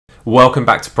Welcome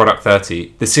back to Product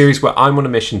 30, the series where I'm on a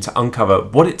mission to uncover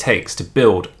what it takes to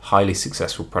build highly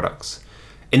successful products.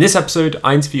 In this episode,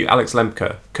 I interview Alex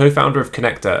Lembke, co-founder of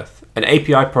Connect Earth, an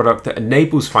API product that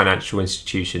enables financial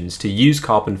institutions to use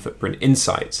carbon footprint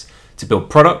insights to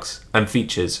build products and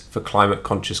features for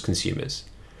climate-conscious consumers.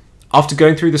 After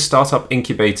going through the startup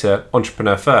incubator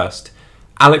Entrepreneur First,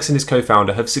 Alex and his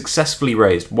co-founder have successfully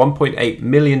raised $1.8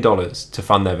 million to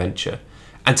fund their venture,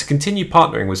 and to continue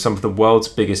partnering with some of the world's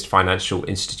biggest financial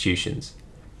institutions.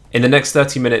 In the next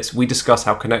 30 minutes, we discuss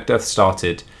how Connect Earth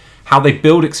started, how they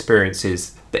build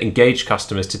experiences that engage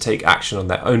customers to take action on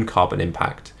their own carbon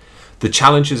impact, the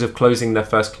challenges of closing their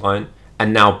first client,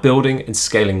 and now building and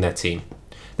scaling their team.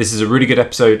 This is a really good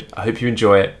episode. I hope you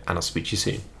enjoy it, and I'll speak to you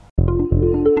soon.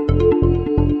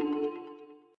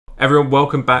 Everyone,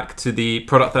 welcome back to the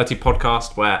Product 30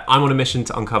 podcast, where I'm on a mission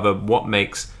to uncover what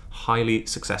makes highly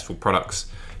successful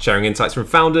products, sharing insights from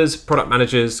founders, product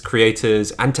managers, creators,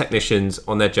 and technicians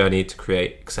on their journey to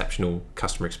create exceptional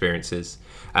customer experiences.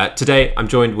 Today, I'm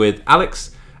joined with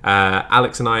Alex.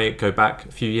 Alex and I go back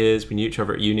a few years. We knew each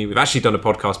other at uni. We've actually done a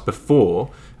podcast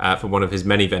before for one of his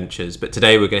many ventures, but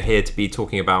today we're here to be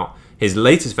talking about his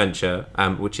latest venture,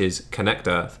 which is Connect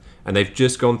Earth, and they've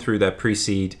just gone through their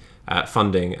pre-seed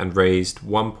funding and raised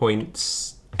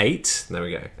 1.8. There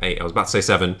we go. 8. I was about to say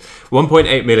 7.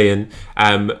 1.8 million.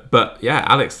 But yeah,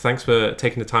 Alex, thanks for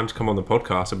taking the time to come on the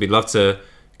podcast. I'd love to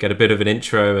get a bit of an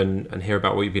intro and hear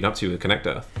about what you've been up to with Connect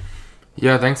Earth.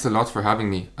 Yeah, thanks a lot for having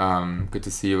me. Good to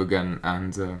see you again.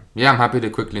 And I'm happy to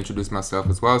quickly introduce myself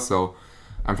as well. So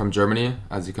I'm from Germany,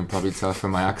 as you can probably tell from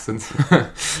my accent.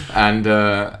 And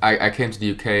I came to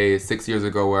the UK 6 years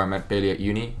ago, where I met Bailey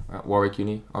at Warwick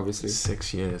Uni, obviously.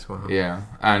 6 years, wow. Yeah,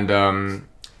 and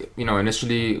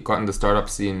initially got in the startup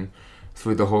scene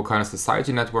through the whole kind of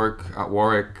society network at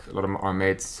Warwick. A lot of our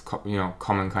mates,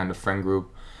 common kind of friend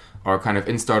group, are kind of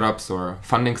in startups or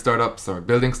funding startups or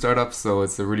building startups. So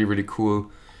it's a really, really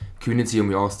cool community, and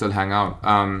we all still hang out.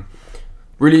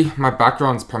 Really, my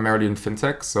background's primarily in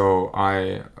fintech. So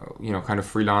I, kind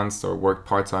of freelanced or worked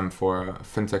part-time for a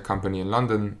fintech company in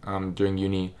London during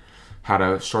uni. Had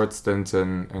a short stint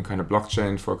in kind of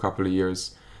blockchain for a couple of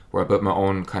years, where I built my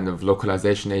own kind of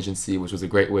localization agency, which was a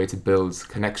great way to build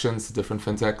connections to different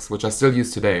fintechs, which I still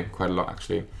use today quite a lot,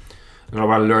 actually. And what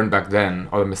I learned back then,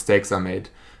 all the mistakes I made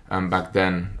back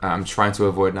then, I'm trying to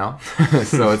avoid now.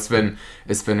 So it's been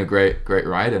a great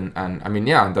ride. And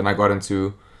then I got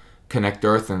into Connect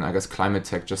Earth and I guess climate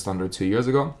tech just under 2 years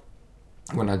ago,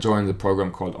 when I joined the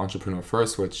program called Entrepreneur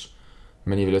First, which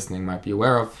many of you listening might be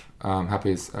aware of. I'm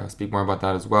happy to speak more about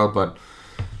that as well. But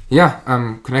yeah,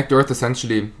 Connect Earth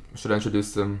essentially. Should I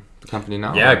introduce the company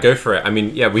now? Yeah, go for it.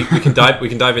 We can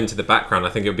dive into the background. I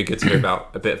think it would be good to hear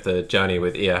about a bit of the journey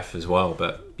with EF as well.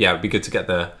 But yeah, it'd be good to get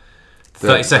the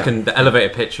 30-second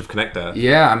elevator pitch of Connect Earth.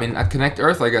 Yeah, at Connect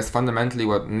Earth, I guess fundamentally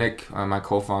what Nick, my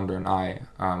co-founder, and I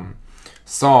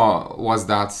saw was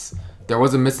that there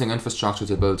was a missing infrastructure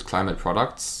to build climate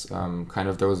products.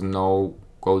 There was no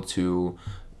go-to,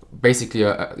 basically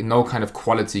no kind of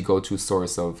quality go-to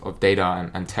source of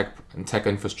data and tech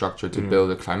infrastructure to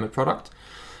build a climate product.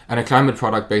 And a climate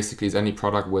product basically is any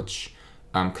product which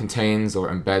contains or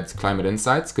embeds climate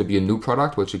insights. Could be a new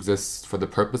product which exists for the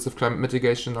purpose of climate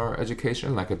mitigation or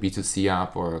education, like a B2C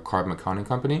app or a carbon accounting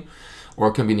company. Or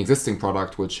it can be an existing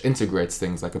product which integrates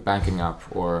things like a banking app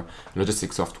or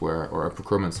logistics software or a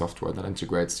procurement software that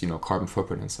integrates, carbon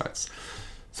footprint insights.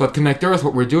 So at Connect Earth,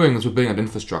 what we're doing is we're building an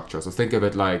infrastructure. So think of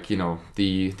it like,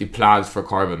 the Plaid for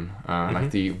carbon,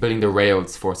 like building the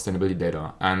rails for sustainability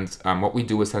data. And what we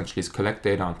do essentially is collect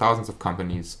data on thousands of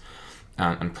companies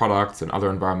and products and other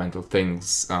environmental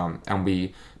things. And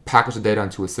we package the data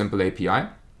into a simple API.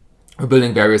 We're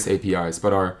building various APIs,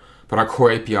 but our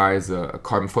core API is a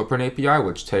carbon footprint API,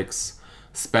 which takes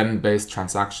spend-based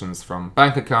transactions from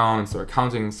bank accounts or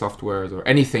accounting softwares or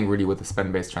anything really with a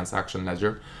spend-based transaction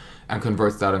ledger, and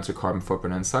converts that into carbon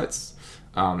footprint insights.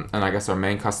 And I guess our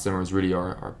main customers really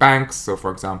are banks. So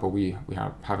for example, we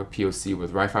have a POC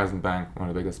with Raiffeisen Bank, one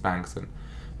of the biggest banks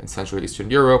in Central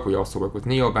Eastern Europe. We also work with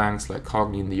neobanks like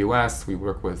Cogni in the US. We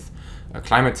work with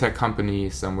climate tech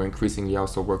companies, and we're increasingly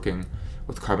also working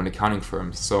with carbon accounting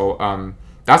firms. So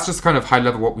that's just kind of high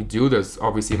level what we do. There's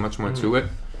obviously much more to it,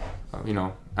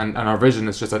 and our vision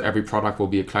is just that every product will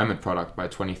be a climate product by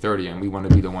 2030, and we want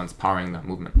to be the ones powering that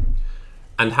movement.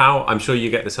 And how, I'm sure you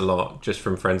get this a lot just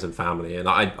from friends and family, and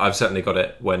I've certainly got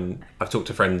it when I've talked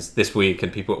to friends this week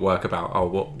and people at work about, I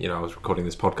was recording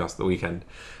this podcast the weekend.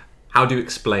 How do you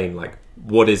explain,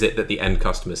 what is it that the end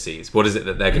customer sees? What is it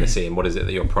that they're going to see, and what is it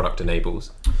that your product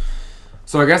enables?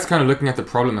 So I guess kind of looking at the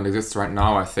problem that exists right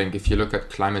now, I think if you look at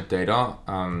climate data,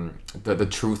 the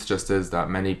truth just is that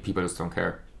many people just don't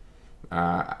care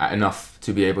enough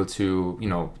to be able to,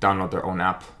 download their own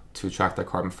app to track their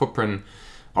carbon footprint.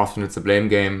 Often it's a blame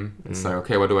game. It's like,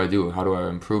 okay, what do I do? How do I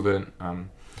improve it?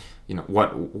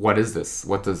 What is this?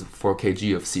 What does 4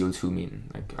 kg of CO2 mean?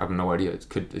 Like, I have no idea. It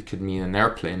could mean an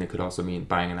airplane. It could also mean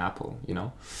buying an apple,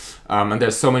 And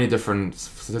there's so many different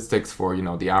statistics for,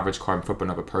 the average carbon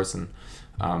footprint of a person.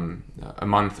 A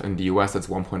month in the US, that's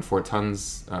 1.4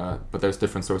 tons, but there's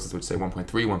different sources which say 1.3,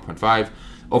 1.5.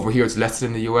 Over here, it's less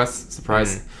than the US.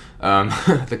 Surprise.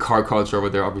 The car culture over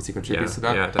there obviously contributes to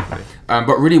that. Yeah, definitely.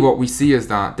 But really what we see is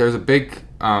that there's a big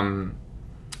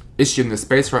issue in this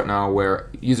space right now where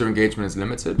user engagement is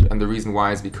limited, and the reason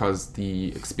why is because the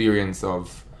experience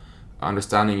of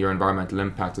understanding your environmental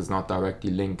impact is not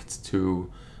directly linked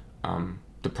to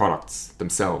the products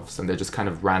themselves, and they're just kind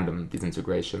of random, these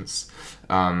integrations.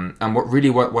 And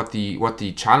what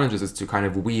the challenge is to kind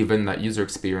of weave in that user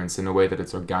experience in a way that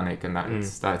it's organic and that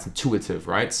it's intuitive,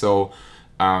 right? So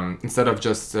instead of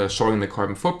just showing the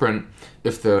carbon footprint,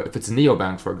 if it's a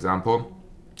neobank, for example,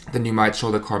 then you might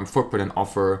show the carbon footprint and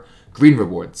offer green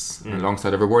rewards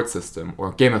alongside a reward system,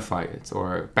 or gamify it,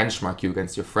 or benchmark you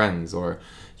against your friends, or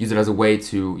use it as a way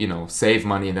to, save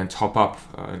money and then top up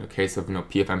in the case of,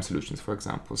 PFM solutions, for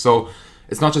example. So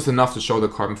it's not just enough to show the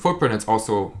carbon footprint, it's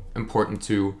also important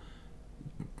to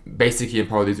basically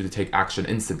empower the user to take action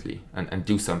instantly and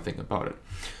do something about it.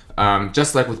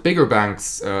 Just like with bigger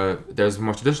banks, there's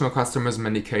more traditional customers. In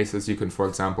many cases, you can, for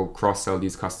example, cross-sell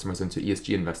these customers into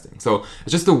ESG investing. So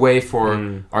it's just a way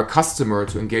for our customer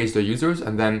to engage their users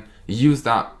and then use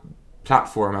that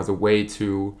platform as a way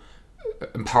to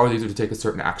empower the user to take a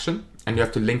certain action. And you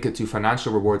have to link it to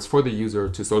financial rewards for the user,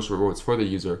 to social rewards for the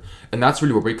user. And that's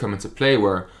really where we come into play,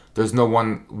 where there's no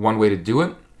one way to do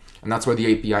it. And that's where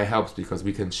the API helps, because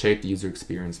we can shape the user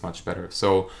experience much better.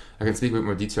 So I can speak with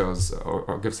more details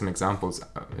or give some examples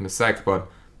in a sec, but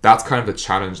that's kind of the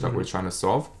challenge that we're trying to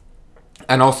solve.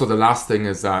 And also the last thing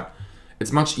is that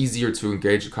it's much easier to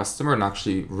engage a customer and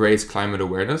actually raise climate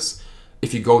awareness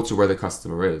if you go to where the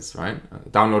customer is,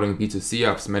 right? Downloading B2C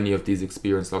apps, many of these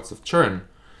experience lots of churn,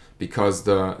 because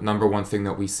the number one thing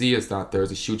that we see is that there's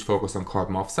a huge focus on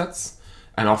carbon offsets.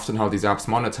 And often how these apps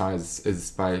monetize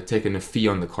is by taking a fee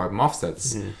on the carbon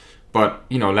offsets. But,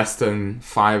 less than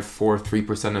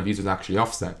 3% of users actually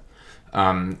offset.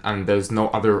 And there's no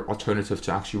other alternative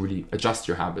to actually really adjust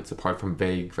your habits apart from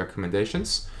vague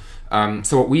recommendations.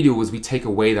 So what we do is we take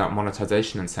away that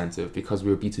monetization incentive, because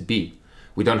we're B2B.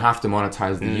 We don't have to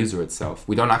monetize the user itself.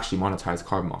 We don't actually monetize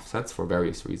carbon offsets for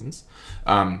various reasons.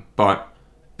 But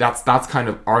that's kind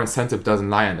of, our incentive doesn't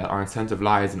lie in that. Our incentive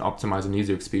lies in optimizing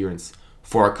user experience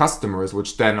for our customers,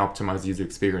 which then optimize the user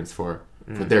experience for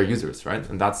their users, right?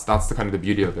 And that's the kind of the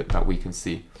beauty of it that we can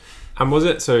see. And was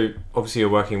it, so obviously you're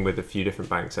working with a few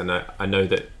different banks, and I know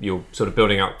that you're sort of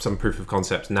building up some proof of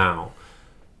concepts now.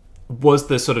 Was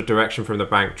the sort of direction from the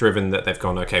bank driven that they've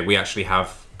gone, okay, we actually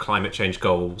have climate change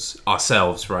goals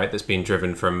ourselves, right? That's being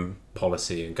driven from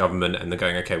policy and government, and they're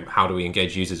going, okay, how do we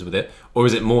engage users with it? Or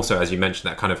is it more so, as you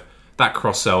mentioned, that kind of that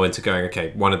cross-sell into going,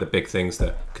 okay, one of the big things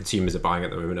that consumers are buying at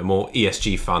the moment are more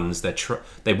ESG funds.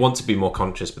 They want to be more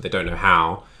conscious, but they don't know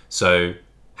how. So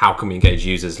how can we engage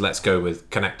users? Let's go with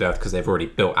Connect Earth, because they've already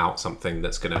built out something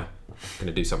that's gonna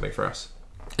do something for us.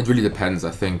 It really depends,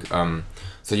 I think.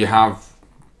 So you have,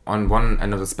 on one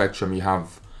end of the spectrum, you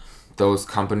have those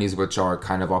companies which are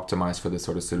kind of optimized for this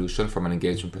sort of solution from an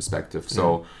engagement perspective.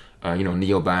 So,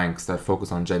 neobanks that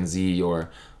focus on Gen Z, or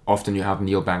often you have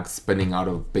neobanks spinning out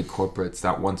of big corporates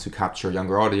that want to capture a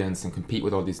younger audience and compete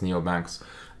with all these neobanks.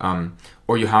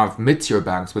 Or you have mid-tier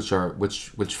banks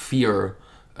which fear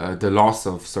the loss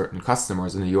of certain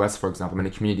customers. In the US, for example,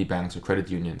 many community banks or credit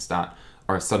unions that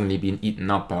are suddenly being eaten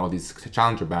up by all these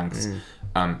challenger banks.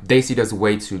 They see it as a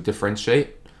way to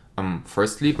differentiate,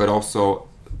 firstly, but also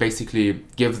basically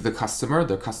give the customer,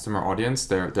 their customer audience,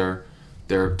 their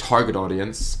target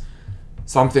audience,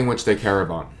 something which they care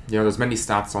about. There's many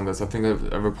stats on this. I think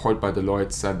a report by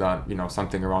Deloitte said that,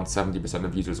 something around 70%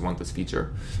 of users want this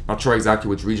feature. Not sure exactly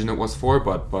which region it was for,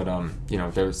 but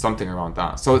there's something around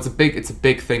that. So it's a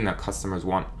big thing that customers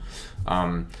want.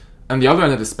 And the other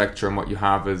end of the spectrum, what you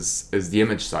have is the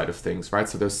image side of things, right?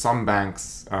 So there's some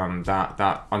banks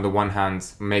that on the one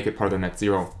hand make it part of their net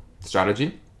zero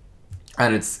strategy.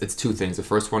 And it's two things. The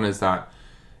first one is that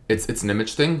it's an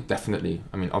image thing, definitely.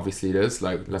 I mean, obviously it is.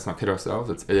 Like, let's not kid ourselves.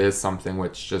 It is something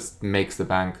which just makes the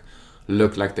bank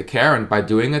look like they care, and by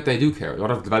doing it, they do care. A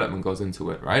lot of development goes into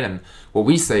it, right? And what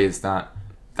we say is that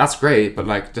that's great, but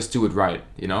like just do it right,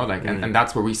 you know, like, and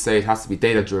that's where we say it has to be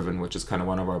data driven, which is kind of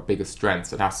one of our biggest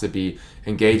strengths. It has to be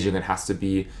engaging, it has to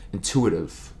be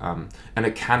intuitive, and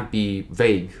it can't be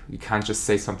vague. You can't just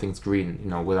say something's green, you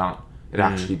know, without it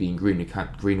actually being green. You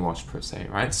can't greenwash per se,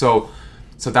 right? So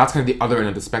that's kind of the other end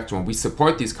of the spectrum. We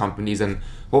support these companies, and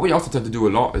what we also tend to do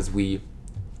a lot is we're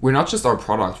not just our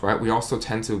product, right? We also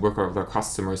tend to work with our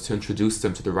customers to introduce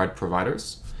them to the right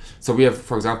providers. So we have,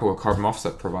 for example, a carbon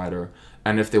offset provider,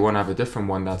 and if they want to have a different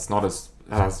one that's not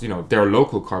as you know, their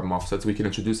local carbon offsets, we can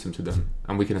introduce them to them,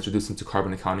 and we can introduce them to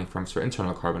carbon accounting firms for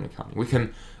internal carbon accounting. We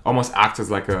can almost act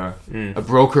as like a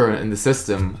broker in the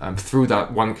system through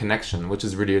that one connection, which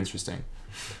is really interesting.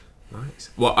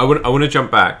 Nice. Well, I want to jump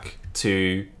back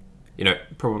to, you know,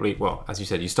 probably, well, as you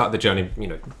said, you started the journey, you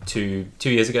know, two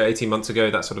years ago, 18 months ago,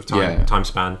 that sort of time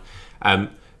span.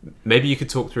 Maybe you could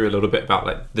talk through a little bit about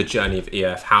like the journey of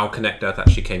EF, how Connect Earth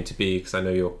actually came to be, because I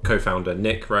know your co-founder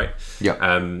Nick, right?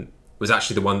 Yeah. Was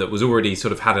actually the one that was already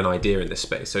sort of had an idea in this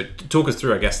space. So talk us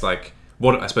through, I guess, like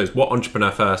what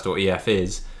Entrepreneur First or EF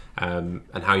is, and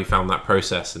how you found that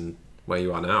process and where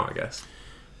you are now, I guess.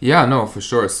 Yeah, no, for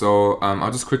sure. So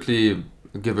I'll just quickly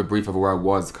give a brief of where I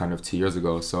was kind of 2 years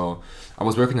ago. So I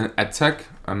was working in EdTech,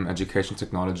 education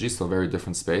technology, so very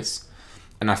different space.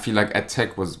 And I feel like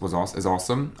EdTech is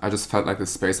awesome. I just felt like the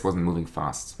space wasn't moving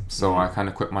fast. So I kind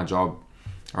of quit my job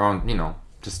around, you know,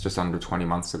 just under 20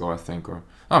 months ago, I think, or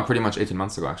pretty much 18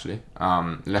 months ago, actually.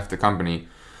 Left the company.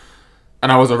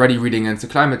 And I was already reading into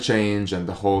climate change and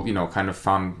the whole, you know, kind of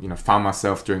found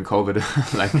myself during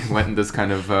COVID, like went in this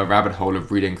kind of rabbit hole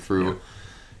of reading through,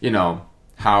 you know,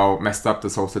 how messed up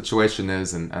this whole situation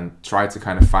is, and tried to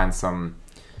kind of find some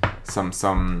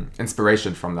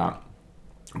inspiration from that.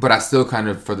 But I still kind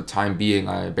of, for the time being,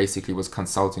 I basically was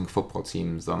consulting football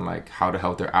teams on like how to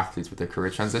help their athletes with their career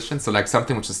transition. So like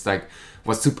something which is like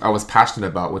I was passionate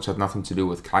about, which had nothing to do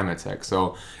with climate tech.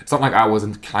 So it's not like I was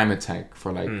in climate tech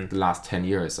for like the last 10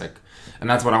 years. Like, and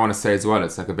that's what I want to say as well.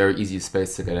 It's like a very easy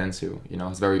space to get into. You know,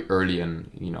 it's very early,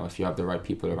 and you know, if you have the right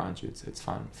people around you, it's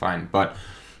fine. But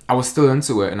I was still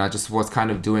into it, and I just was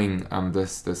kind of doing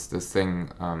this thing,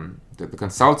 the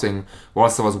consulting,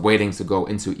 whilst I was waiting to go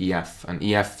into EF. And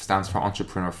EF stands for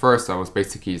Entrepreneur First. I was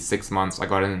basically 6 months. I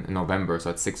got in November, so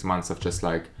I had 6 months of just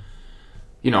like,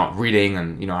 you know, reading,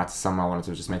 and you know, at summer I wanted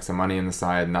to just make some money on the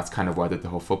side, and that's kind of why I did the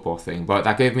whole football thing. But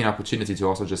that gave me an opportunity to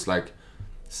also just like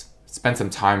spend some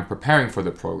time preparing for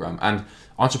the program. And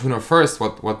Entrepreneur First,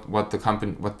 what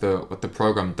the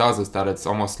program does is that it's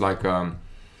almost like an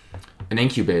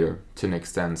incubator to an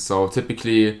extent. So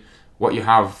typically what you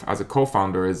have as a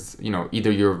co-founder is, you know,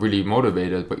 either you're really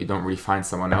motivated but you don't really find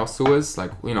someone else who is.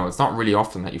 Like, you know, it's not really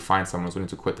often that you find someone who's willing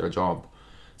to quit their job,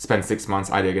 spend 6 months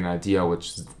ideating an idea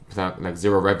which is without like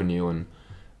zero revenue, and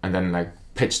then like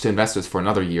pitch to investors for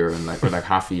another year, and like, or like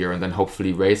half a year, and then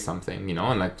hopefully raise something, you know.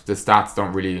 And like the stats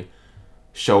don't really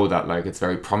show that like it's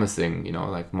very promising, you know,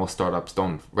 like most startups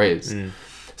don't raise.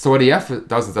 So what EF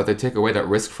does is that they take away that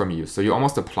risk from you. So you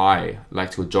almost apply like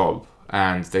to a job,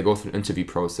 and they go through an interview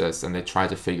process, and they try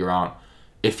to figure out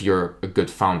if you're a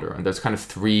good founder. And there's kind of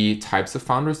 3 types of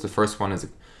founders. The first one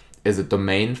is a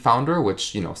domain founder,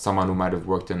 which, you know, someone who might have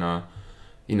worked in a,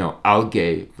 you know,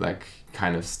 algae like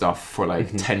kind of stuff for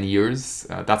like 10 years.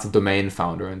 That's a domain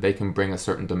founder, and they can bring a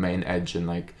certain domain edge and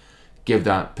like give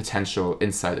that potential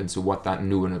insight into what that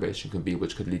new innovation could be,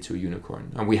 which could lead to a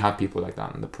unicorn. And we have people like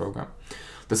that in the program.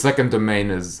 The second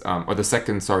domain is,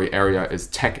 area is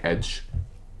tech edge,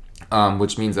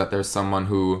 which means that there's someone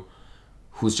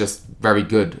who's just very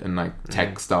good in like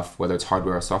tech stuff, whether it's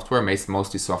hardware or software,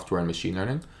 mostly software and machine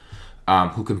learning,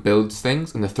 who can build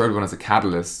things. And the third one is a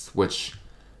catalyst, which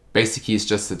basically is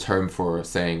just a term for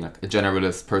saying like a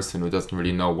generalist person who doesn't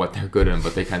really know what they're good in,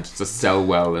 but they can just sell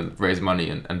well and raise money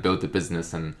and build the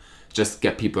business and just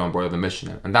get people on board with the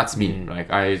mission. And that's me.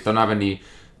 Like, I don't have any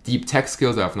deep tech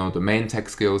skills. I have no domain tech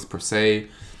skills per se,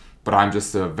 but I'm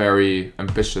just a very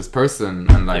ambitious person,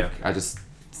 and like I just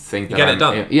think that get it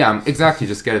done. Exactly,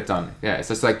 just get it done. Yeah, it's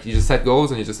just like you just set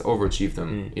goals and you just overachieve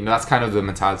them. You know, that's kind of the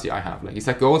mentality I have. Like, you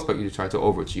set goals, but you try to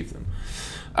overachieve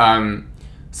them.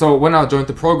 So when I joined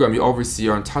the program, you obviously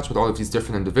are in touch with all of these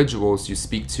different individuals. You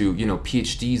speak to, you know,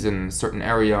 PhDs in certain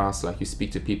areas. Like, you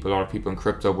speak to people, a lot of people in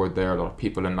crypto were there, a lot of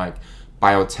people in like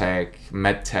biotech,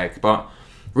 medtech. But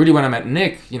really, when I met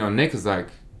Nick, you know, Nick is like,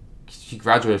 he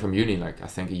graduated from uni like I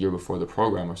think a year before the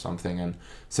program or something, and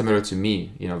similar to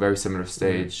me, you know, very similar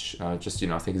stage, just, you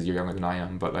know, I think he's a year younger than I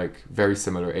am, but like very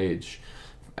similar age,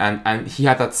 and he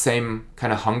had that same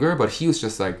kind of hunger, but he was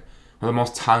just like one of the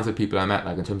most talented people I met,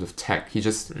 like in terms of tech. He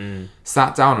just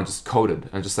sat down and just coded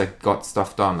and just like got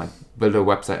stuff done, like built a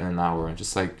website in an hour and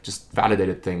just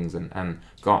validated things and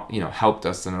got, helped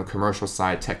us on the commercial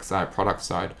side, tech side, product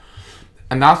side.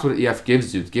 And that's what EF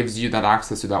gives you. It gives you that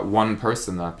access to that one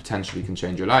person that potentially can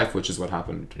change your life, which is what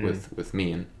happened with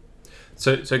me. And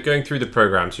so going through the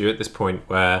programs, you're at this point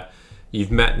where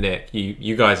you've met Nick,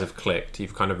 you guys have clicked,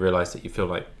 you've kind of realized that you feel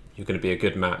like you're going to be a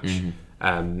good match.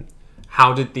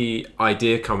 How did the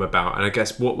idea come about? And I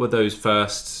guess what were those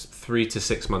first 3 to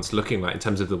 6 months looking like in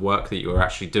terms of the work that you were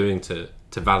actually doing to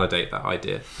validate that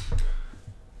idea?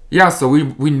 Yeah, so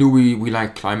we knew we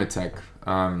liked climate tech.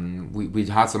 We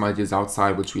had some ideas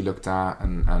outside which we looked at,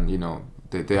 and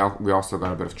we also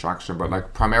got a bit of traction, but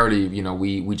like primarily,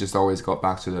 we just always got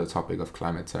back to the topic of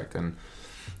climate tech.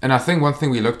 And I think one thing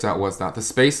we looked at was that the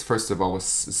space, first of all,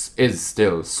 is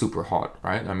still super hot,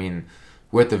 right? I mean,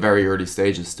 we're at the very early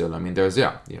stages still. I mean, there's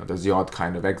the odd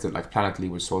kind of exit, like Planetly,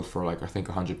 which sold for like I think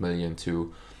 100 million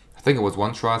to, I think it was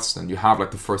OneTrust, and you have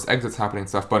like the first exits happening and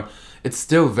stuff, but it's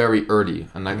still very early,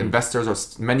 and like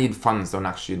many funds don't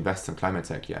actually invest in climate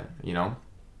tech yet,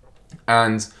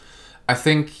 and I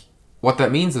think what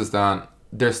that means is that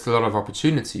there's still a lot of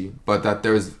opportunity, but that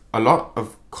there's a lot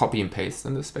of copy and paste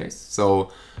in this space.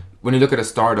 So when you look at a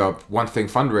startup, one thing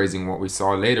fundraising, what we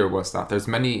saw later was that there's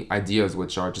many ideas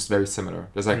which are just very similar.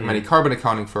 There's like many carbon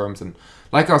accounting firms and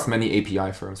like us, many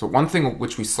API firms. But one thing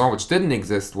which we saw which didn't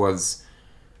exist was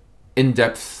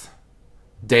in-depth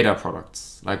data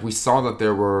products. Like we saw that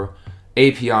there were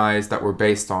APIs that were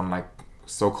based on like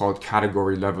so-called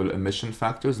category level emission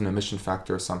factors. An emission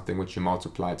factor is something which you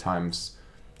multiply times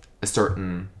a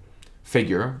certain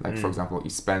figure, like for example what you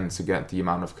spend to get the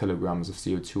amount of kilograms of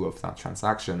CO2 of that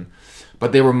transaction.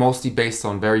 But they were mostly based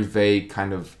on very vague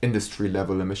kind of industry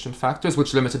level emission factors,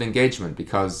 which limited engagement,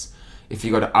 because if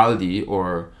you go to Aldi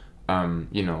or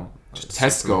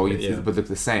Tesco, it would look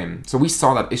the same. So we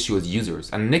saw that issue as users,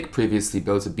 and Nick previously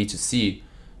built a B2C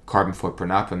carbon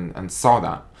footprint app and saw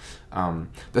that.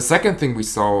 The second thing we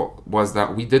saw was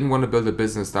that we didn't want to build a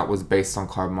business that was based on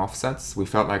carbon offsets. We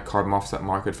felt like carbon offset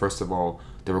market, first of all,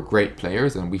 there were great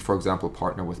players, and we, for example,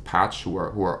 partner with Patch, who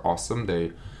are awesome.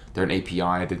 They're an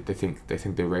API. They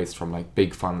think they raised from like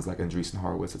big funds like Andreessen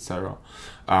Horowitz, etc.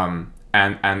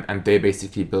 And they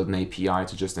basically build an API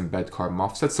to just embed carbon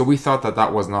offsets. So we thought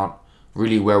that was not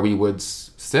really where we would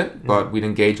sit, but we'd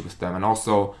engage with them. And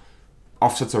also,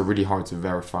 offsets are really hard to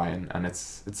verify, and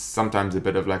it's sometimes a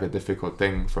bit of like a difficult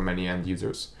thing for many end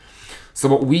users. So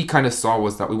what we kind of saw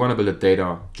was that we want to build a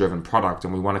data-driven product,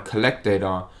 and we want to collect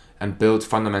data and build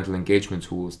fundamental engagement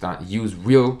tools that use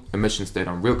real emissions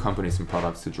data on real companies and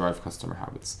products to drive customer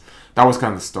habits. That was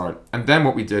kind of the start. And then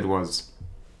what we did was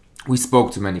we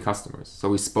spoke to many customers. So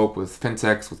we spoke with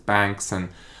fintechs, with banks, and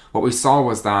what we saw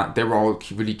was that they were all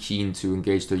really keen to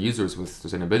engage their users with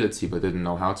sustainability, but didn't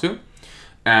know how to.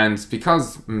 And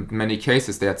because in many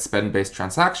cases they had spend-based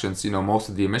transactions, most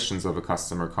of the emissions of a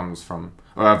customer comes from,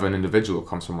 or of an individual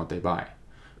comes from what they buy,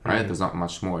 right? There's not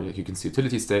much more. Like you can see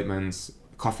utility statements,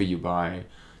 coffee you buy,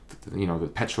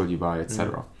 the petrol you buy,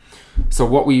 etc. So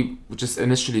what we just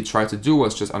initially tried to do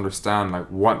was just understand like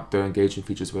what the engagement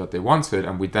features were that they wanted,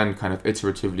 and we then kind of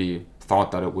iteratively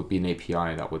thought that it would be an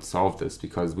API that would solve this,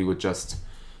 because we would just,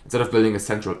 instead of building a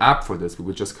central app for this, we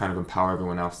would just kind of empower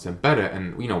everyone else to embed it.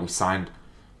 And we signed,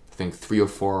 I think, 3 or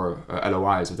 4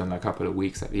 LOIs within a couple of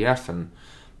weeks at EF, and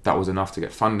that was enough to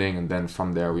get funding. And then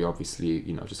from there we obviously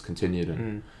just continued,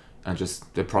 and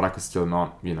just the product is still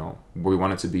not where we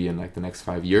want it to be in like the next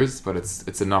 5 years, but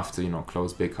it's enough to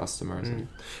close big customers.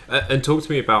 And talk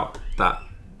to me about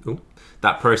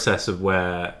that process of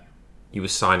where you were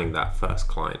signing that first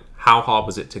client. How hard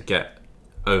was it to get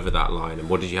over that line, and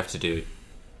what did you have to do?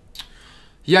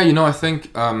 Yeah, I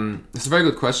think it's a very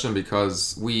good question,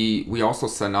 because we also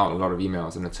sent out a lot of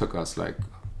emails, and it took us like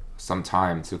some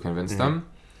time to convince them.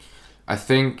 I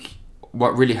think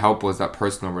what really helped was that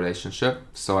personal relationship.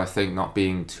 So I think not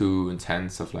being too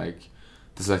intense of like,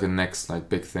 this is like the next like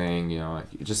big thing,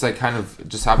 just like kind of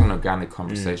just having an organic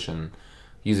conversation,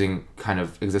 using kind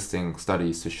of existing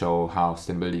studies to show how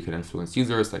sustainability can influence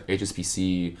users, like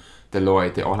HSBC,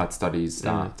 Deloitte, they all had studies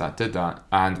that did that,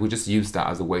 and we just used that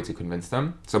as a way to convince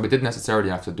them. So we didn't necessarily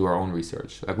have to do our own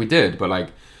research. Like we did, but like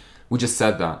we just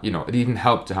said that, it even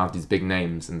helped to have these big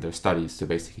names in their studies to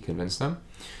basically convince them.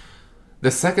 The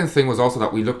second thing was also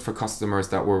that we looked for customers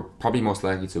that were probably most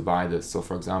likely to buy this. So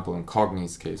for example, in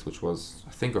Cogni's case, which was I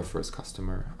think our first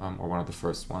customer, or one of the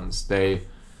first ones, they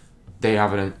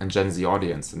have a Gen Z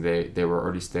audience, and they were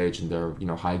early stage, and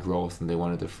they're high growth, and they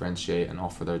want to differentiate and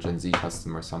offer their Gen Z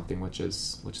customers something which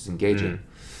is engaging.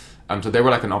 So they were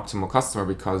like an optimal customer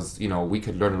because, you know, we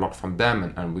could learn a lot from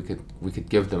them, and we could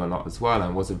give them a lot as well.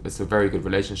 And it's a very good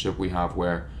relationship we have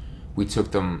where we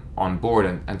took them on board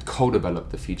and co-developed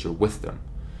the feature with them.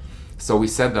 So we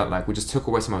said that like we just took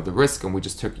away some of the risk, and we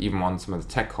just took even on some of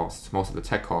the tech costs, most of the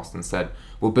tech costs, and said,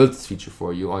 we'll build this feature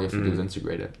for you. All you have to do is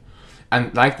integrate it.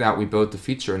 And like that, we built the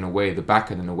feature in a way, the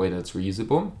backend in a way that's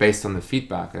reusable based on the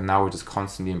feedback. And now we're just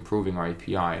constantly improving our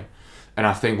API. And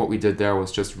I think what we did there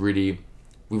was just really,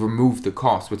 we removed the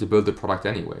cost. We had to build the product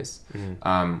anyways.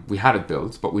 We had it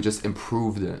built, but we just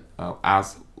improved it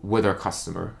as with our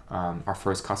customer, our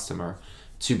first customer,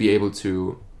 to be able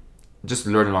to just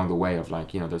learn along the way of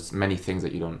like, you know, there's many things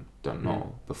that you don't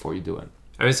know before you do it.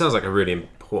 I mean, it sounds like a really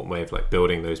important way of like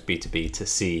building those B2B to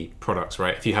C products,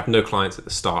 right? If you have no clients at the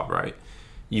start, right,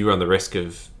 you run the risk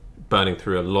of burning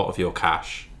through a lot of your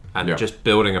cash and just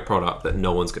building a product that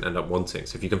no one's going to end up wanting.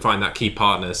 So if you can find that key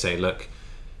partner, say, look,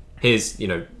 here's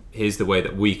the way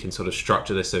that we can sort of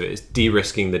structure this so it's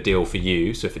de-risking the deal for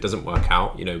you. So if it doesn't work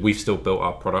out, you know, we've still built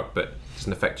our product, but it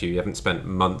doesn't affect you. You haven't spent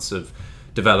months of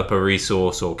developer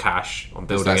resource or cash on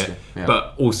building it. Yeah.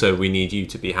 But also we need you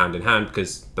to be hand in hand,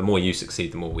 because the more you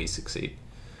succeed, the more we succeed.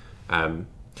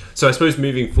 So I suppose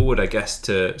moving forward, I guess,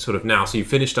 to sort of now, so you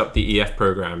finished up the EF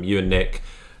program, you and Nick.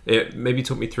 Maybe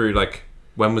talk me through like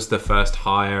when was the first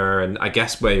hire, and I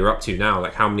guess where you're up to now,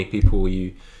 like how many people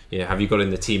have you got in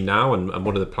the team now, and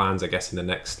what are the plans, I guess, in the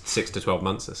next 6 to 12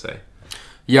 months, let's say?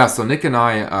 Yeah, so Nick and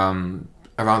I,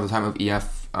 around the time of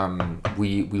EF,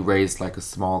 we raised like a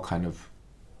small kind of,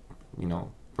 you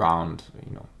know, round,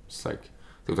 you know, it's like,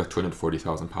 it was like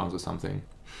 £240,000 or something,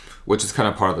 which is kind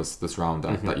of part of this round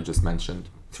that you just mentioned,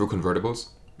 through convertibles.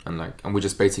 And we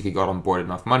just basically got on board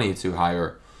enough money to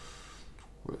hire,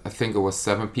 I think it was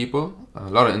 7 people, a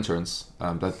lot of interns,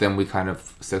 that then we kind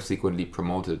of subsequently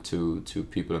promoted to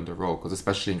people in the role, because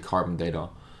especially in carbon data,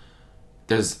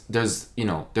 there's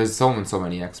so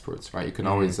many experts, right? You can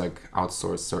always like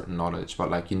outsource certain knowledge, but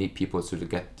like you need people to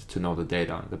get to know the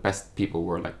data. The best people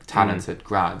were like talented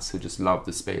grads who just love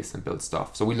the space and build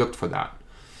stuff. So we looked for that.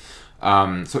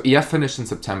 So EF finished in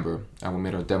September, and we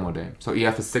made our demo day. So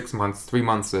EF is 6 months. 3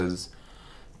 months is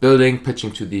building,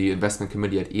 pitching to the investment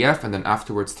committee at EF, and then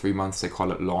afterwards 3 months they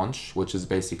call it launch, which is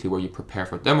basically where you prepare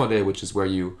for demo day, which is where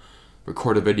you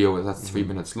record a video that's 3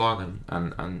 minutes long,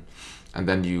 and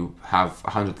then you have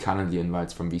 100 Calendly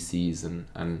invites from VCs,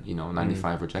 and you know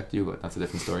 95 reject you, but that's a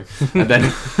different story. And then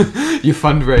you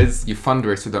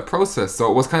fundraise through that process.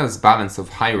 So it was kind of this balance of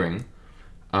hiring.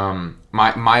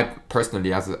 My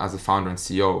personally as a founder and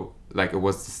CEO, like it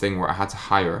was this thing where I had to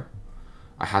hire,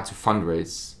 I had to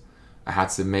fundraise, I had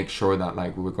to make sure that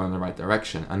like we were going in the right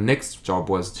direction. And Nick's job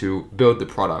was to build the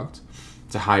product,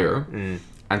 to hire,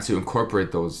 and to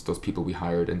incorporate those people we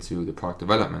hired into the product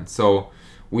development. So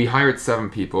we hired 7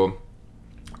 people,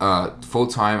 full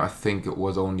time. I think it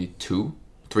was only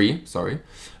 3,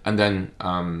 and then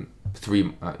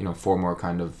 4 more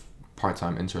kind of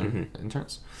part-time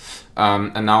interns.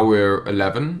 And now we're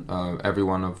 11, every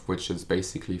one of which is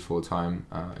basically full-time,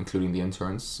 including the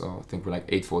interns. So I think we're like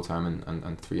 8 full-time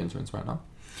and 3 interns right now.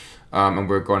 And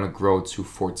we're going to grow to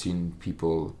 14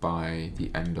 people by the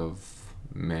end of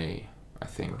May, I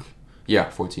think. Yeah,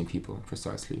 14 people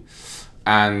precisely.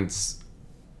 And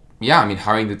yeah, I mean,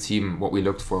 hiring the team, what we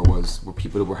looked for were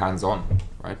people who were hands-on,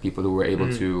 right? People who were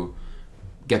able to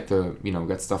get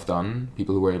stuff done.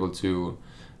 People who were able to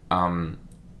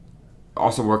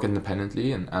also work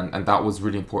independently, and that was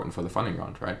really important for the funding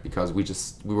round, right? Because we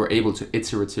were able to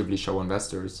iteratively show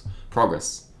investors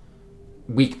progress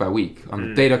week by week on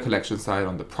the data collection side,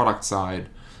 on the product side.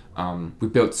 We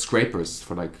built scrapers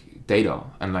for like data,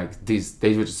 and like these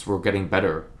data just were getting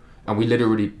better, and we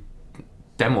literally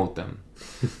demoed them.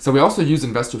 So we also used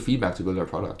investor feedback to build our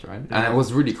product, right? And it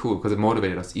was really cool because it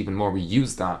motivated us even more. We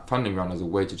used that funding round as a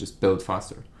way to just build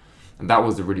faster. And that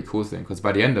was the really cool thing, because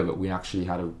by the end of it, we actually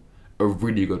had a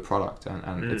really good product,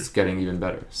 and it's getting even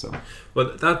better. So,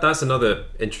 well, that's another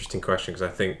interesting question, because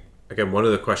I think, again, one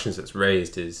of the questions that's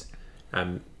raised is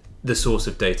the source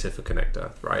of data for Connect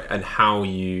Earth, right? And how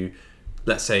you,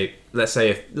 let's say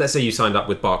you signed up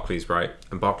with Barclays, right?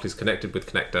 And Barclays connected with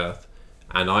Connect Earth,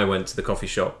 and I went to the coffee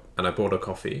shop and I bought a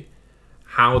coffee.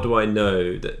 How do I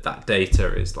know that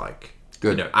data is like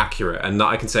good, accurate, and that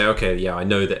I can say, okay, yeah, I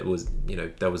know that it was,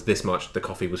 there was this much, the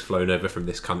coffee was flown over from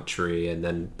this country and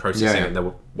then processing in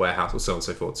the warehouse, or so on and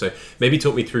so forth. So maybe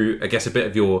talk me through, I guess, a bit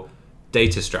of your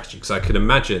data strategy, because I can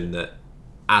imagine that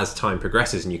as time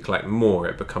progresses and you collect more,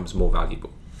 it becomes more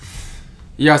valuable.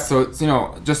 Yeah, so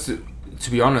just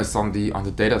to be honest, on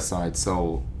the data side,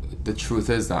 so the truth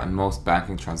is that in most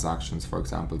banking transactions, for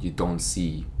example, you don't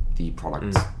see the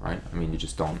product, right? I mean, you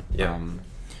just don't. Yeah.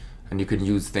 And you can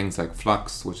use things like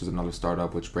Flux, which is another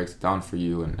startup which breaks it down for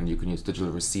you, and you can use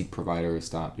digital receipt providers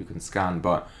that you can scan.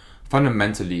 But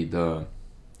fundamentally, the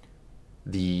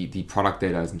product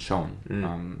data isn't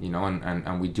shown. You know,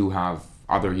 and we do have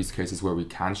other use cases where we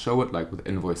can show it, like with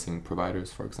invoicing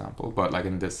providers, for example. But like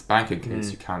in this banking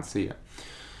case, you can't see it.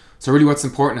 So really what's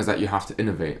important is that you have to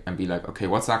innovate and be like, okay,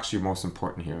 what's actually most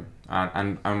important here?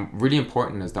 And really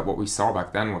important is that what we saw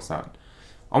back then was that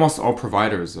almost all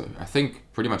providers, I think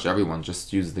pretty much everyone,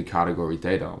 just used the category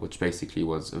data, which basically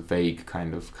was a vague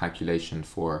kind of calculation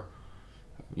for,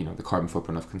 you know, the carbon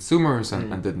footprint of consumers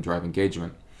and didn't drive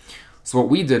engagement. So what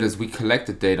we did is we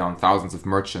collected data on thousands of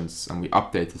merchants and we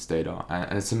update this data.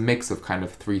 And it's a mix of kind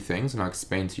of three things, and I'll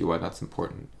explain to you why that's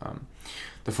important.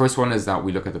 The first one is that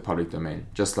we look at the public domain,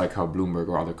 just like how Bloomberg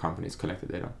or other companies collect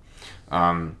the data.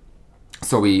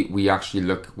 So we actually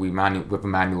look, we have a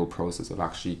manual process of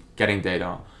actually getting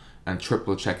data and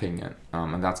triple checking it.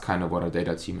 And that's kind of what our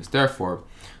data team is there for.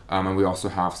 And we also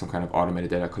have some kind of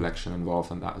automated data collection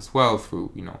involved in that as well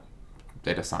through, you know,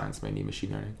 data science, mainly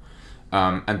machine learning.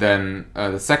 And then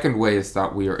the second way is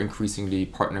that we are increasingly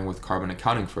partnering with carbon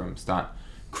accounting firms that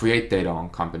create data on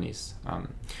companies. And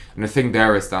the thing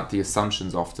there is that the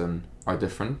assumptions often are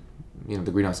different. You know,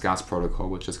 the greenhouse gas protocol,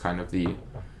 which is kind of the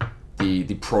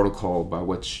protocol by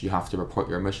which you have to report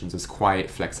your emissions, is quite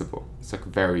flexible. It's like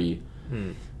very,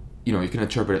 you know, you can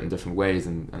interpret it in different ways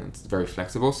and it's very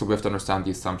flexible. So we have to understand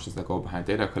the assumptions that go behind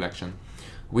data collection.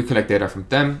 We collect data from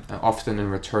them, often in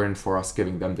return for us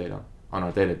giving them data on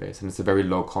our database. And it's a very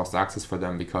low cost access for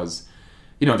them because,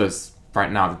 you know, there's right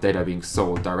now the data being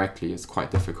sold directly is quite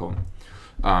difficult.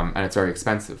 And it's very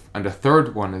expensive. And the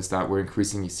third one is that we're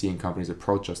increasingly seeing companies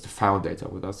approach us to file data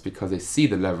with us because they see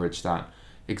the leverage that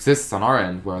exists on our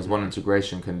end, whereas one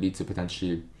integration can lead to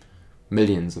potentially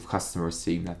millions of customers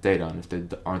seeing that data. And if they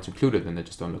aren't included, then they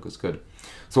just don't look as good.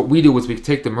 So what we do is we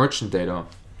take the merchant data.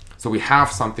 So we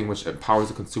have something which empowers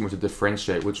the consumer to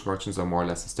differentiate which merchants are more or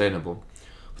less sustainable.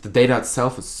 But the data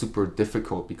itself is super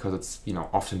difficult because it's, you know,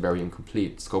 often very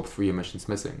incomplete, scope 3 emissions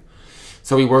missing.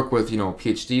 So we work with, you know,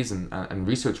 PhDs and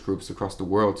research groups across the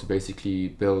world to basically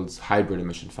build hybrid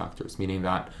emission factors, meaning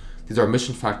that these are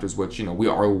emission factors which, you know, we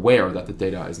are aware that the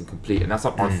data isn't complete, and that's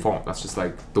not our fault. That's just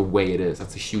like the way it is.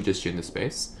 That's a huge issue in this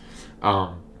space,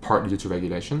 partly due to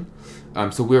regulation.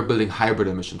 So we're building hybrid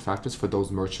emission factors for those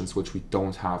merchants which we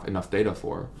don't have enough data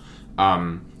for.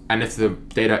 And if the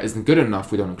data isn't good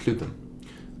enough, we don't include them.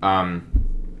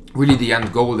 Really the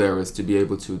end goal there is to be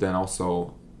able to then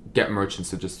also get merchants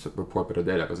to just report better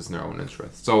data because it's in their own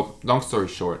interest. So long story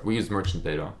short, we use merchant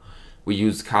data. We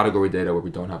use category data where we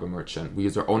don't have a merchant. We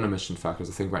use our own emission factors.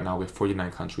 I think right now we have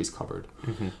 49 countries covered.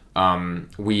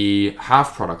 We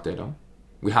have product data.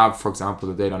 We have, for example,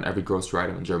 the data on every grocery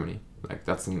item in Germany. Like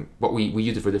that's what we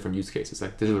use it for different use cases,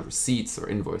 like digital receipts or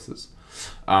invoices.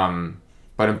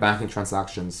 But in banking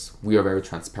transactions, we are very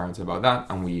transparent about that,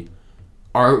 and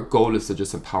our goal is to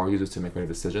just empower users to make better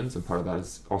decisions, and part of that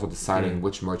is also deciding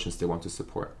which merchants they want to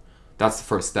support. That's the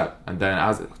first step, and then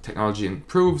as technology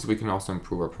improves, we can also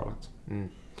improve our product.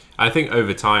 I think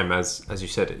over time, as you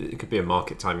said, it could be a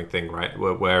market timing thing, right?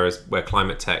 Where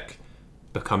climate tech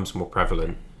becomes more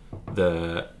prevalent,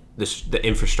 the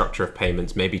infrastructure of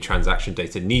payments, maybe transaction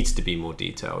data needs to be more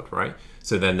detailed, right?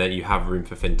 So then you have room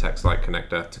for fintechs like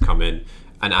Connector to come in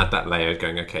and add that layer,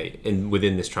 going, okay,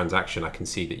 within this transaction, I can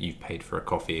see that you've paid for a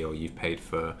coffee or you've paid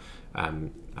for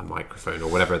a microphone or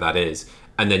whatever that is,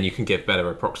 and then you can get better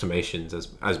approximations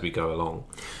as we go along.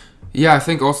 Yeah, I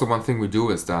think also one thing we do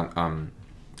is that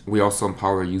we also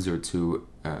empower a user to,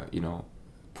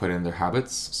 put in their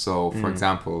habits. So, for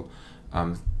example,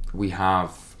 we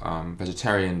have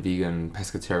vegetarian, vegan,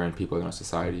 pescatarian people in our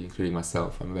society, including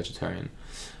myself. I'm a vegetarian.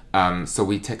 So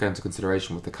we take that into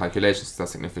consideration with the calculations that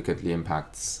significantly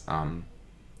impacts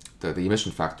the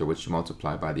emission factor, which you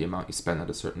multiply by the amount you spend at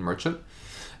a certain merchant.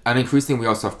 And increasingly, we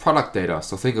also have product data.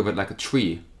 So think of it like a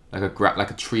tree,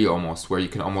 like a tree almost, where you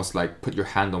can almost like put your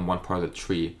hand on one part of the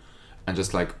tree and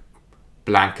just like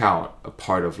blank out a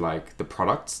part of like the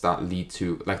products that lead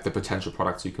to like the potential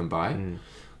products you can buy.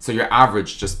 So your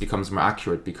average just becomes more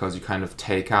accurate because you kind of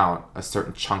take out a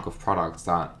certain chunk of products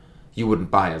that you wouldn't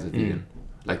buy as a vegan,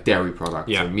 like dairy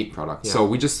products or meat products. So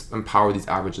we just empower these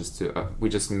averages we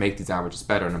just make these averages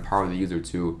better and empower the user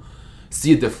to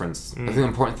see a difference. I think the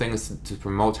important thing is to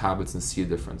promote habits and see a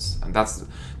difference. And that's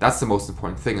the most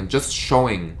important thing. And just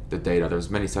showing the data, there's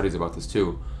many studies about this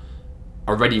too,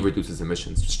 already reduces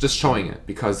emissions. Just showing it,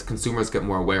 because consumers get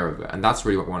more aware of it. And that's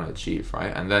really what we want to achieve,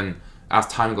 right? And then as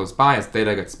time goes by, as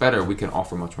data gets better, we can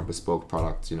offer much more bespoke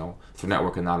products, through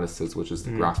network analysis, which is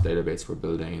the graph database we're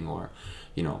building, or,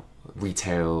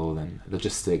 retail and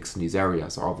logistics in these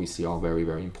areas are obviously all very,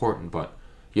 very important, but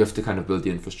you have to kind of build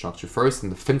the infrastructure first,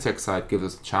 and the fintech side gives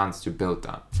us a chance to build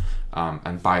that,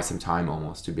 and buy some time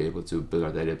almost to be able to build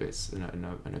our database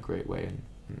in a great way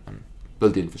and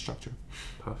build the infrastructure.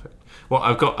 Perfect. Well,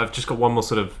 I've just got one more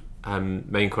sort of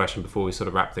main question before we sort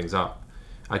of wrap things up.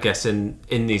 I guess in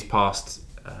these past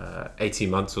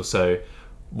 18 months or so,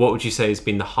 what would you say has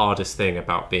been the hardest thing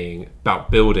about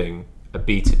building a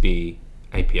B2B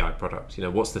API product?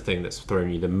 What's the thing that's thrown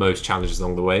you the most challenges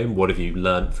along the way, and what have you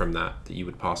learned from that you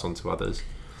would pass on to others?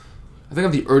 I think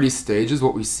at the early stages,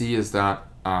 what we see is that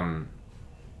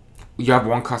you have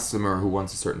one customer who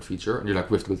wants a certain feature, and you're like,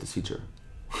 we have to build this feature.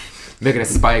 Make it a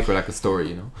spike or like a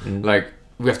story, like,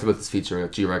 we have to build this feature.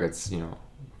 Jira gets,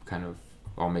 kind of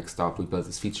all mixed up. We built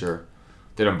this feature,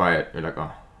 they don't buy it. You're like,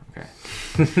 oh, okay.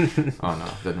 Oh no,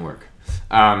 didn't work.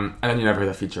 And then you never hear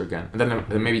that feature again. And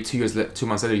then maybe 2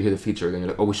 months later, you hear the feature again. You're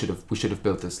like, oh, we should have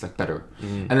built this like better.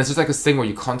 And it's just like this thing where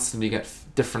you constantly get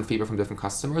different feedback from different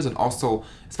customers, and also,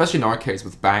 especially in our case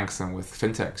with banks and with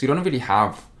fintechs, you don't really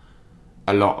have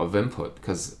a lot of input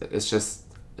because it's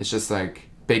just like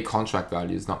big contract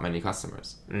values, not many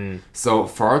customers. So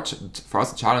for us,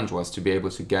 the challenge was to be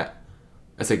able to get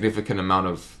a significant amount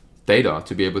of data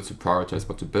to be able to prioritize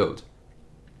what to build.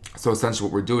 So essentially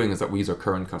what we're doing is that we use our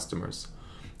current customers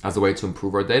as a way to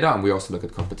improve our data, and we also look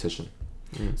at competition.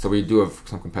 So we do have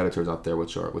some competitors out there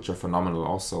which are phenomenal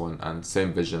also, and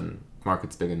same vision,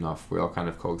 market's big enough, we're all kind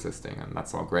of coexisting, and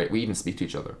that's all great. We even speak to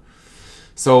each other.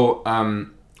 So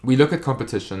we look at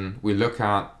competition, we look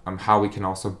at how we can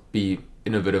also be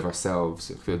innovative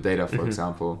ourselves for data, for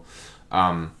example.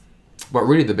 But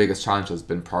really the biggest challenge has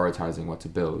been prioritizing what to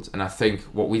build. And I think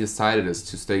what we decided is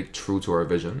to stay true to our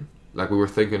vision. Like, we were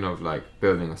thinking of like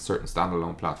building a certain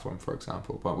standalone platform, for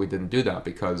example, but we didn't do that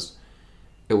because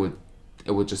it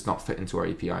would just not fit into our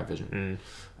API vision.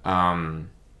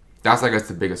 That's, I guess,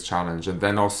 the biggest challenge. And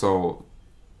then also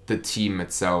the team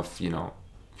itself,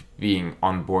 being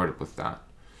on board with that.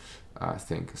 I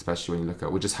think, especially when you look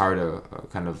at, we just hired a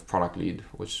kind of product lead,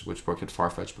 which worked at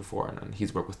Farfetch before, and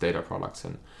he's worked with data products,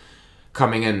 and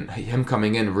him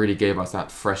coming in really gave us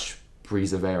that fresh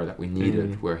breeze of air that we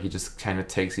needed, where he just kind of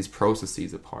takes these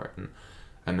processes apart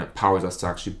and empowers us to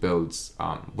actually build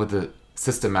with a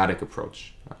systematic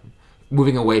approach,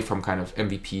 moving away from kind of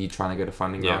MVP, trying to get a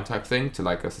funding round type thing, to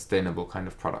like a sustainable kind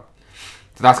of product.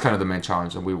 So that's kind of the main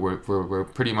challenge, and we're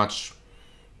pretty much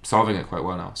solving it quite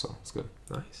well now, so it's good.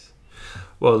 Nice.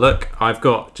 Well, look, I've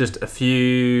got just a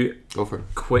few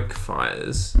quick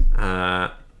fires. I'm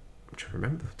trying to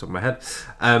remember off the top of my head.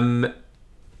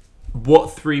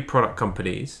 What 3 product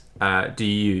companies do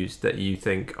you use that you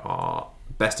think are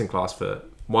best in class for,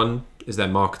 one, is their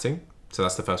marketing? So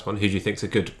that's the first one. Who do you think is a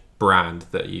good brand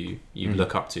that you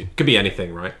look up to? Could be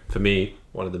anything, right? For me,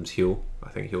 one of them's Huel.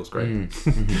 I think Huel's great.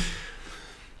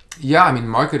 Yeah, I mean,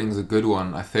 marketing is a good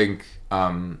one. I think...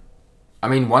 one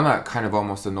that kind of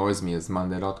almost annoys me is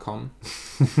Monday.com.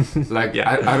 Like,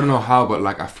 I don't know how, but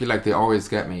like, I feel like they always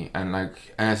get me. And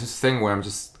it's this thing where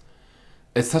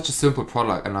it's such a simple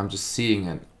product, and I'm just seeing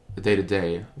it day to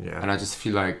day. And I just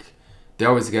feel like they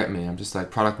always get me. I'm just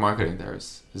like, product marketing there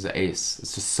is an ace.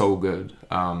 It's just so good.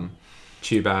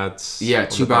 Tube ads. Yeah,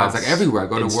 tube ads, like everywhere. I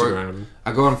go to work.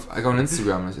 I go on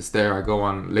Instagram, and it's there. I go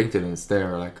on LinkedIn, and it's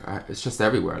there. Like, it's just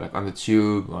everywhere. Like on the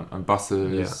tube, on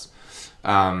buses. Yeah.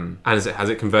 And has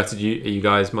it converted you? Are you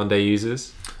guys Monday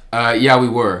users? Yeah, we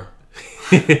were.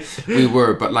 We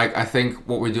were, but like, I think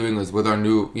what we're doing is with our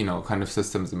new, kind of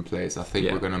systems in place, I think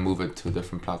we're going to move it to a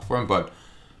different platform, but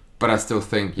I still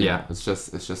think, it's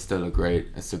just still a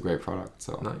great product.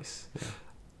 So nice. Yeah.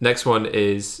 Next one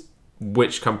is,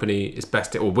 which company is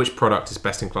best, or which product is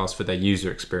best in class for their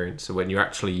user experience? So when you're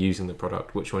actually using the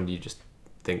product, which one do you just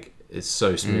think is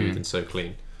so smooth and so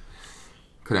clean?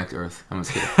 Connect Earth. I'm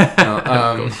just kidding.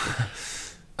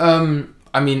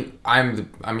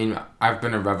 I've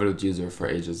been a Revolut user for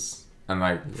ages, and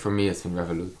like, for me, it's been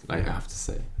Revolut. Like, I have to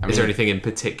say. Is there anything in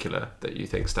particular that you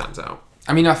think stands out?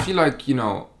 I mean, I feel like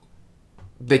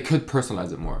they could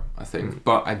personalize it more, I think,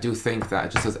 but I do think that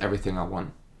it just does everything I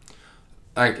want.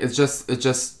 Like, it just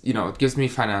it gives me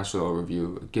financial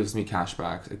overview, it gives me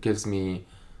cashback, it gives me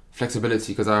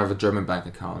flexibility because I have a German bank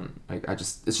account. Like,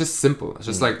 it's just simple. It's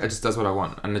just like, it just does what I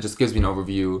want, and it just gives me an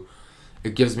overview.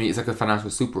 It's like a financial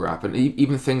super app, and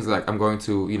even things like I'm going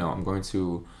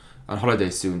to on holiday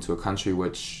soon to a country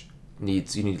which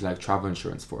you need like travel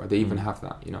insurance for. They even have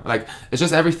that, like, it's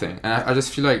just everything, and I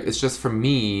just feel like it's just, for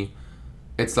me,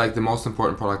 it's like the most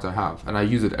important product I have, and I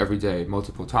use it every day,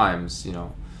 multiple times. You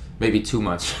know, maybe too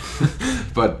much,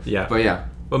 but Yeah. yeah.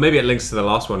 Well, maybe it links to the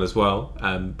last one as well,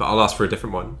 but I'll ask for a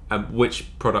different one.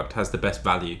 Which product has the best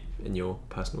value, in your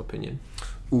personal opinion?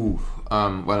 Ooh,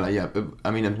 well, yeah.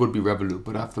 I mean, it would be Revolut,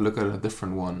 but I have to look at a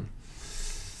different one.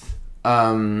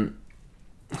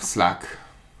 Slack.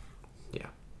 Yeah.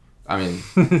 I mean,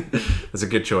 That's a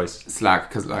good choice. Slack,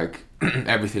 because like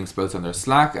everything's built under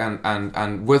Slack,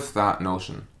 and with that,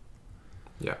 Notion.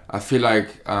 Yeah. I feel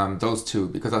like those two,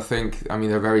 because I think, I mean,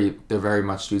 they're very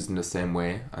much used in the same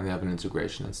way, and they have an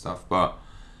integration and stuff. But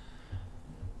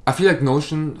I feel like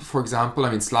Notion, for example,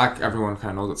 I mean, Slack, everyone kind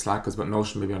of knows what Slack is, but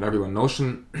Notion, maybe not everyone.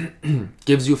 Notion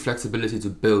gives you flexibility to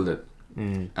build it,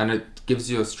 and it gives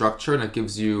you a structure, and it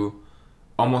gives you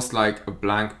almost like a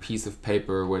blank piece of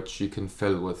paper which you can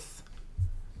fill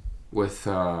with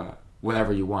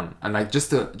whatever you want, and like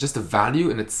just the value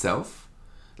in itself.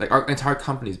 Like our entire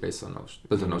company is based on Notion,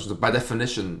 built on Notion. So by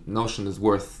definition, Notion is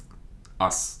worth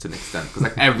us to an extent, because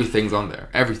like everything's on there,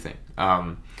 everything.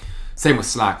 Same with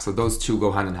Slack. So those two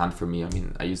go hand in hand for me. I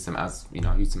mean, I use them I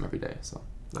use them every day. So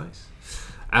nice.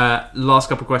 Last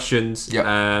couple of questions.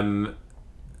 Yeah.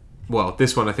 Well,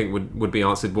 this one I think would be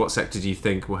answered. What sector do you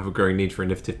think will have a growing need for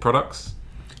innovative products?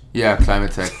 Yeah,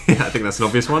 climate tech. Yeah, I think that's an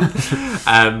obvious one.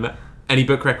 Any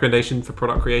book recommendation for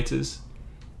product creators?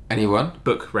 Anyone?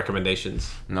 Book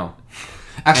recommendations? No.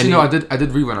 Actually, no. I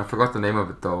did read one. I forgot the name of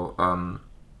it though.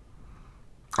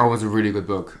 It was a really good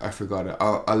book. I forgot it.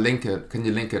 I'll link it. Can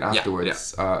you link it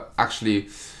afterwards? Yeah. Actually,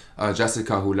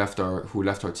 Jessica, who left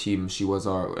our team, she was a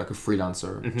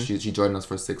freelancer. Mm-hmm. She joined us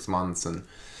for 6 months, and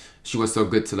she was so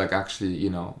good to like actually, you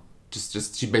know,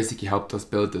 just she basically helped us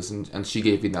build this, and she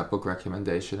gave me that book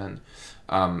recommendation, and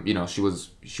you know, she was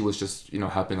just, you know,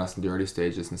 helping us in the early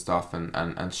stages and stuff,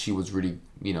 and she was really,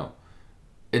 you know,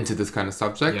 into this kind of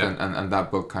subject, Yeah. and that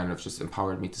book kind of just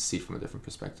empowered me to see it from a different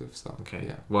perspective. So Okay.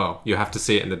 yeah. Well, you have to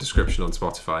see it in the description on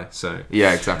Spotify. So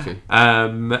Yeah, exactly.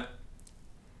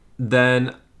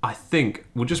 then I think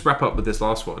we'll just wrap up with this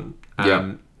last one.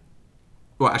 Yeah.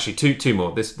 Well, actually, two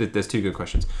more. There's two good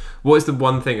questions. What is the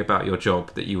one thing about your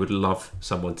job that you would love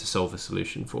someone to solve a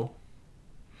solution for?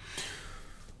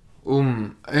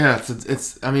 Yeah,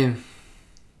 it's. I mean,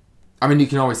 you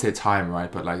can always say time,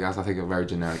 right? But like that's, I think, a very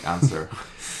generic answer.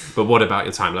 But what about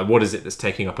your time? Like, what is it that's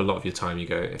taking up a lot of your time? You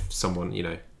go, if someone, you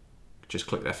know, just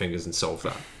click their fingers and solve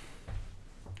that.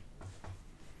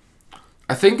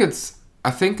 I think it's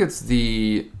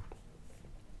the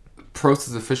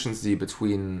process efficiency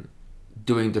between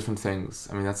doing different things.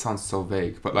 I mean, that sounds so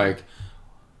vague, but like,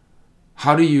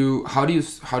 how do you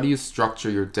structure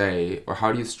your day, or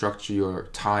how do you structure your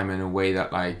time in a way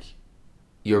that like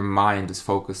your mind is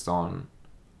focused on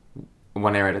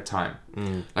one area at a time?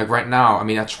 Like right now, I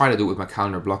mean, I try to do it with my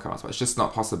calendar blockouts, but it's just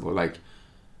not possible. Like,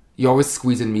 you always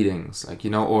squeeze in meetings, like, you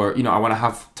know, or, you know, I want to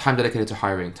have time dedicated to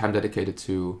hiring, time dedicated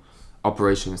to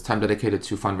operations, time dedicated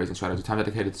to fundraising strategy, time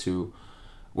dedicated to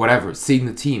whatever, seeing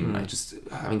the team, like just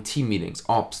having team meetings,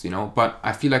 ops, you know. But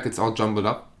I feel like it's all jumbled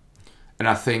up, and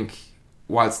I think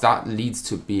whilst that leads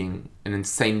to being an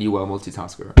insanely well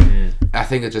multitasker, I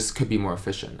think it just could be more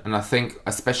efficient. And I think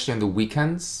especially on the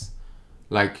weekends,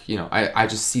 like, you know, I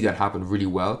just see that happen really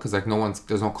well, because like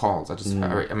there's no calls.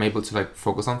 I'm able to like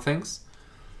focus on things.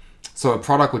 So a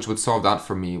product which would solve that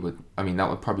for me that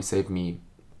would probably save me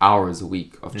hours a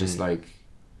week of just like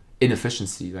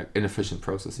inefficiency, like inefficient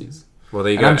processes. Well,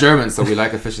 there you And go. I'm German, so we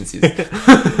like efficiencies.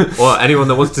 Well, anyone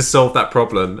that wants to solve that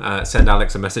problem, send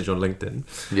Alex a message on LinkedIn.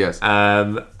 Yes.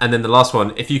 And then the last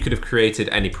one, if you could have created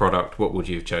any product, what would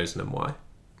you have chosen and why?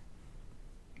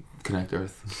 Connect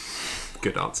Earth.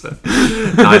 Good answer.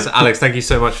 Nice. Alex, thank you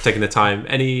so much for taking the time.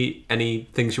 Any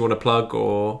things you want to plug,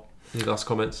 or any last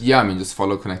comments? Yeah, I mean, just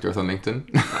follow Connect Earth on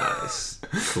LinkedIn. Nice.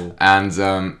 Cool.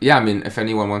 And yeah, I mean, if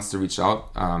anyone wants to reach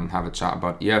out, have a chat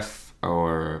about EF,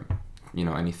 or, you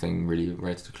know, anything really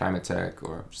related to climate tech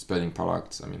or just building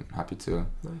products, I mean, happy to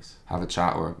have a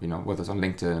chat, or, you know, whether it's on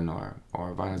LinkedIn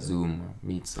or via Zoom or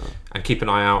Meets. And keep an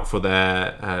eye out for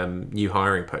their new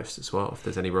hiring posts as well, if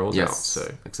there's any roles out. Yes,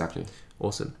 So exactly.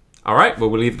 awesome. All right, well,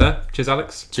 we'll leave it there. Cheers,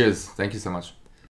 Alex. Cheers. Thank you so much.